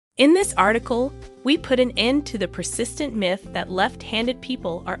In this article, we put an end to the persistent myth that left-handed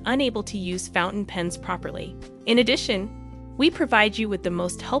people are unable to use fountain pens properly. In addition, we provide you with the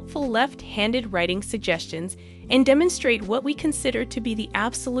most helpful left-handed writing suggestions and demonstrate what we consider to be the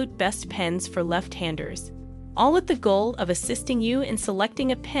absolute best pens for left-handers, all with the goal of assisting you in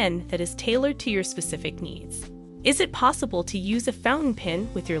selecting a pen that is tailored to your specific needs. Is it possible to use a fountain pen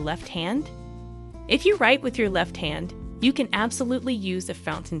with your left hand? If you write with your left hand, you can absolutely use a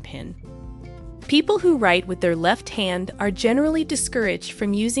fountain pen. People who write with their left hand are generally discouraged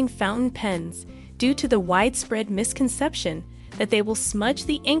from using fountain pens due to the widespread misconception that they will smudge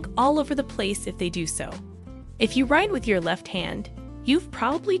the ink all over the place if they do so. If you write with your left hand, you've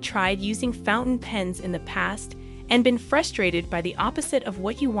probably tried using fountain pens in the past and been frustrated by the opposite of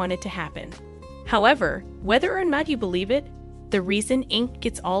what you wanted to happen. However, whether or not you believe it, the reason ink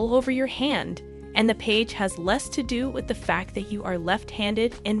gets all over your hand and the page has less to do with the fact that you are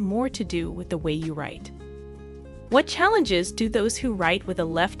left-handed and more to do with the way you write. What challenges do those who write with a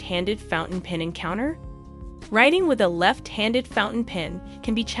left-handed fountain pen encounter? Writing with a left-handed fountain pen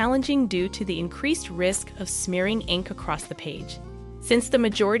can be challenging due to the increased risk of smearing ink across the page. Since the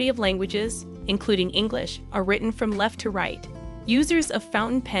majority of languages, including English, are written from left to right, users of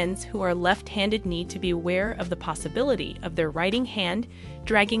fountain pens who are left-handed need to be aware of the possibility of their writing hand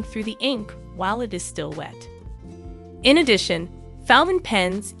dragging through the ink while it is still wet. In addition, fountain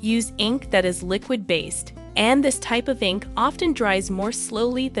pens use ink that is liquid-based, and this type of ink often dries more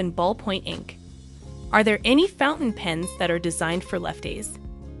slowly than ballpoint ink. Are there any fountain pens that are designed for lefties?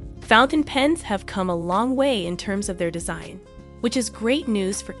 Fountain pens have come a long way in terms of their design, which is great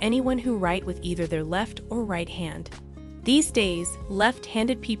news for anyone who writes with either their left or right hand. These days,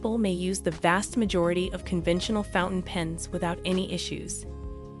 left-handed people may use the vast majority of conventional fountain pens without any issues.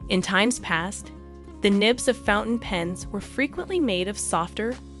 In times past, the nibs of fountain pens were frequently made of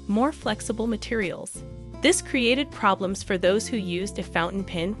softer, more flexible materials. This created problems for those who used a fountain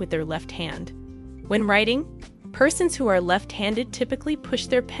pen with their left hand. When writing, persons who are left-handed typically push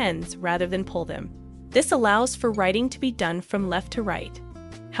their pens rather than pull them. This allows for writing to be done from left to right.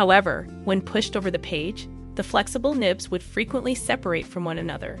 However, when pushed over the page, the flexible nibs would frequently separate from one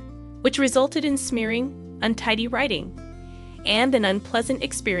another, which resulted in smearing, untidy writing, and an unpleasant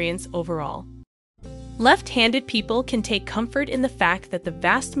experience overall. Left-handed people can take comfort in the fact that the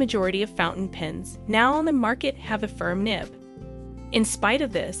vast majority of fountain pens now on the market have a firm nib. In spite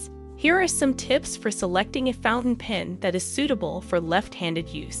of this, here are some tips for selecting a fountain pen that is suitable for left-handed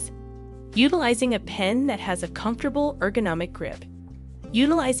use. Utilizing a pen that has a comfortable ergonomic grip.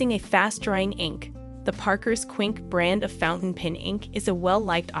 Utilizing a fast-drying ink. The Parker's Quink brand of fountain pen ink is a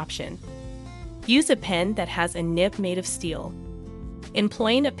well-liked option. Use a pen that has a nib made of steel.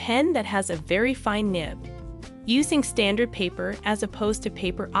 Employing a pen that has a very fine nib. Using standard paper as opposed to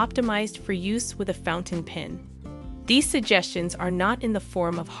paper optimized for use with a fountain pen. These suggestions are not in the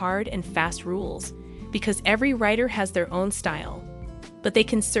form of hard and fast rules, because every writer has their own style, but they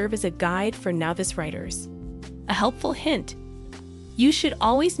can serve as a guide for novice writers. A helpful hint: you should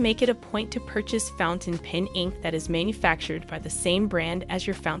always make it a point to purchase fountain pen ink that is manufactured by the same brand as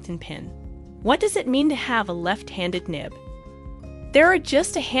your fountain pen. What does it mean to have a left-handed nib? There are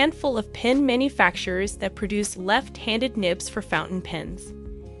just a handful of pen manufacturers that produce left-handed nibs for fountain pens.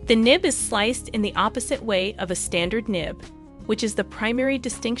 The nib is sliced in the opposite way of a standard nib, which is the primary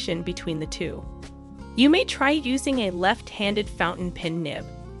distinction between the two. You may try using a left-handed fountain pen nib,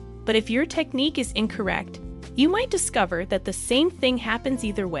 but if your technique is incorrect, you might discover that the same thing happens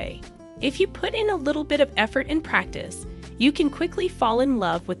either way. If you put in a little bit of effort and practice, you can quickly fall in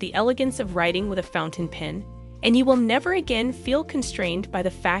love with the elegance of writing with a fountain pen, and you will never again feel constrained by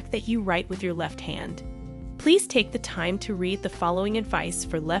the fact that you write with your left hand. Please take the time to read the following advice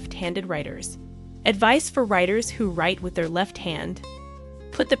for left-handed writers. Advice for writers who write with their left hand.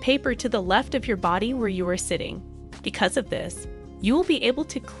 Put the paper to the left of your body where you are sitting. Because of this, you will be able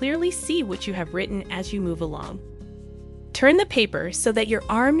to clearly see what you have written as you move along. Turn the paper so that your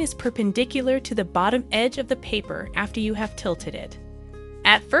arm is perpendicular to the bottom edge of the paper after you have tilted it.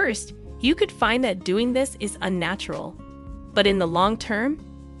 At first, you could find that doing this is unnatural, but in the long term,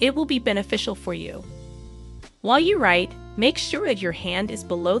 it will be beneficial for you. While you write, make sure that your hand is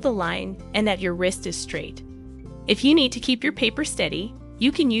below the line and that your wrist is straight. If you need to keep your paper steady,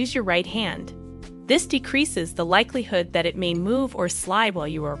 you can use your right hand. This decreases the likelihood that it may move or slide while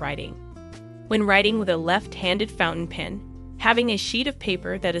you are writing. When writing with a left-handed fountain pen, having a sheet of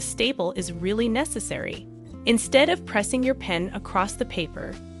paper that is stable is really necessary. Instead of pressing your pen across the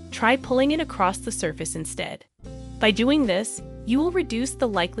paper, try pulling it across the surface instead. By doing this, you will reduce the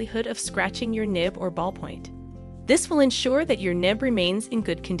likelihood of scratching your nib or ballpoint. This will ensure that your nib remains in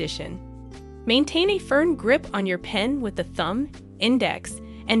good condition. Maintain a firm grip on your pen with the thumb, index,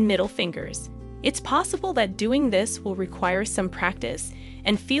 and middle fingers. It's possible that doing this will require some practice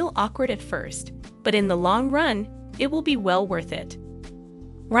and feel awkward at first, but in the long run, it will be well worth it.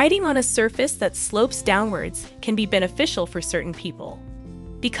 Writing on a surface that slopes downwards can be beneficial for certain people.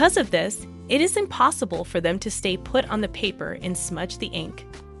 Because of this, it is impossible for them to stay put on the paper and smudge the ink.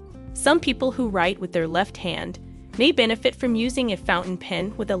 Some people who write with their left hand may benefit from using a fountain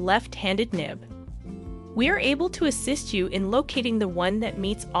pen with a left-handed nib. We are able to assist you in locating the one that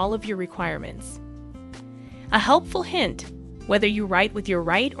meets all of your requirements. A helpful hint: whether you write with your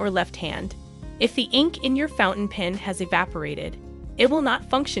right or left hand, if the ink in your fountain pen has evaporated, it will not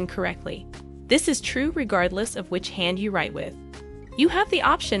function correctly. This is true regardless of which hand you write with. You have the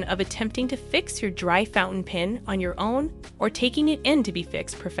option of attempting to fix your dry fountain pen on your own or taking it in to be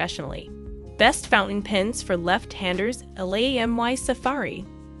fixed professionally. Best fountain pens for left-handers: LAMY Safari.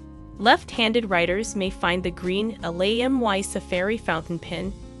 Left-handed writers may find the green LAMY Safari fountain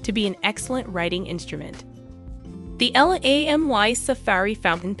pen to be an excellent writing instrument. The LAMY Safari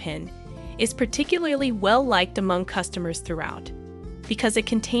fountain pen is particularly well liked among customers throughout. Because it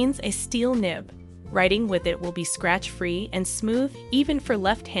contains a steel nib, writing with it will be scratch-free and smooth even for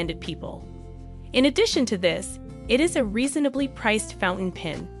left-handed people. In addition to this, it is a reasonably priced fountain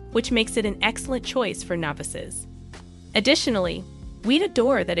pen, which makes it an excellent choice for novices. Additionally, we'd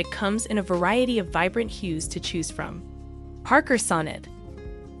adore that it comes in a variety of vibrant hues to choose from. Parker Sonnet.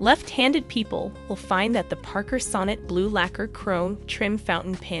 Left-handed people will find that the Parker Sonnet Blue Lacquer Chrome Trim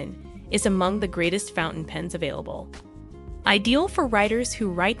Fountain Pen is among the greatest fountain pens available. Ideal for writers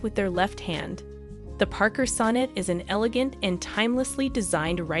who write with their left hand, the Parker Sonnet is an elegant and timelessly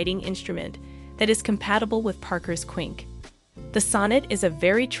designed writing instrument that is compatible with Parker's Quink. The Sonnet is a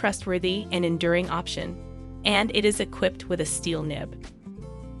very trustworthy and enduring option, and it is equipped with a steel nib.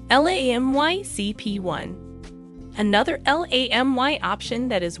 LAMY CP1. Another LAMY option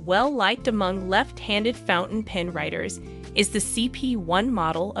that is well liked among left-handed fountain pen writers is the CP1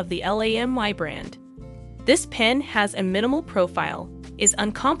 model of the LAMY brand. This pen has a minimal profile, is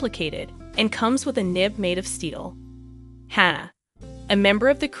uncomplicated, and comes with a nib made of steel. Hannah, a member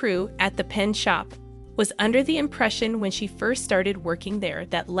of the crew at the pen shop, was under the impression when she first started working there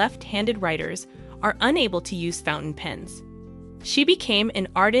that left-handed writers are unable to use fountain pens. She became an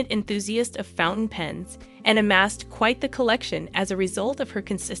ardent enthusiast of fountain pens and amassed quite the collection as a result of her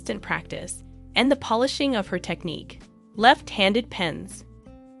consistent practice and the polishing of her technique. Left-handed pens.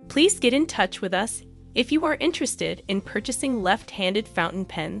 Please get in touch with us if you are interested in purchasing left-handed fountain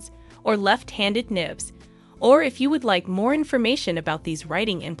pens or left-handed nibs, or if you would like more information about these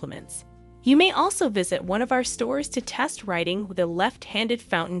writing implements. You may also visit one of our stores to test writing with a left-handed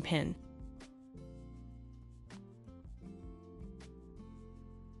fountain pen.